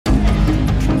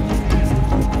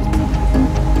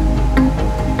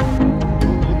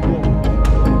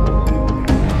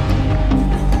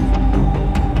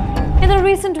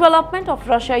recent development of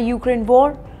Russia-Ukraine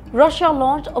war, Russia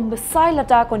launched a missile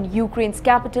attack on Ukraine's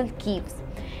capital, Kyiv,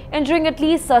 injuring at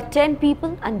least 10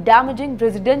 people and damaging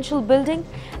residential buildings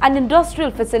and industrial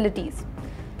facilities.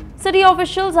 City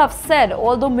officials have said,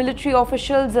 although military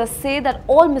officials say that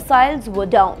all missiles were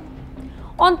down.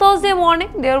 On Thursday morning,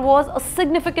 there was a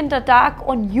significant attack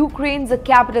on Ukraine's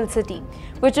capital city,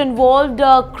 which involved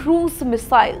cruise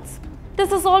missiles.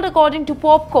 This assault, according to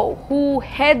Popko, who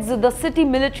heads the city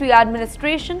military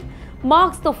administration,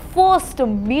 marks the first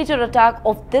major attack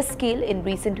of this scale in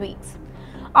recent weeks.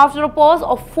 After a pause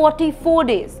of 44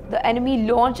 days, the enemy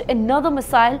launched another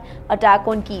missile attack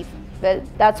on Kyiv. Well,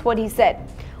 that's what he said.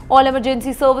 All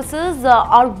emergency services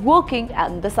are working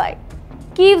at the site.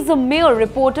 Kyiv's mayor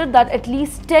reported that at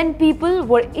least 10 people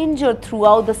were injured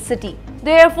throughout the city.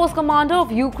 The Air Force commander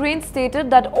of Ukraine stated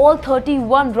that all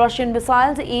 31 Russian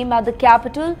missiles aimed at the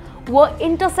capital were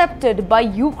intercepted by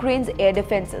Ukraine's air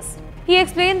defenses. He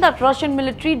explained that Russian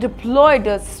military deployed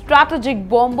strategic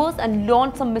bombers and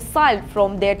launched some missiles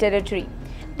from their territory.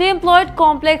 They employed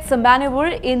complex maneuver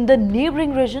in the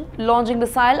neighboring region, launching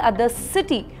missiles at the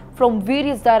city from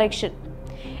various directions.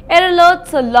 Air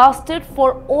alerts lasted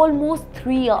for almost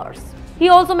 3 hours. He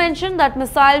also mentioned that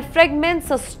missile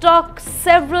fragments struck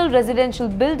several residential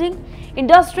buildings,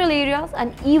 industrial areas,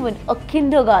 and even a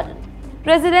kindergarten.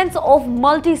 Residents of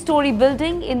multi-story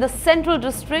building in the central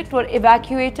district were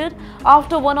evacuated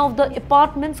after one of the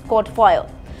apartments caught fire.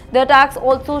 The attacks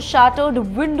also shattered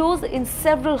windows in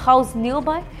several houses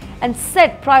nearby and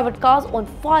set private cars on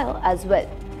fire as well.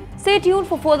 Stay tuned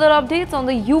for further updates on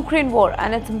the Ukraine war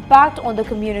and its impact on the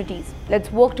communities.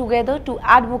 Let's work together to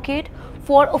advocate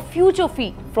for a future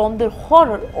free from the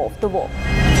horror of the war.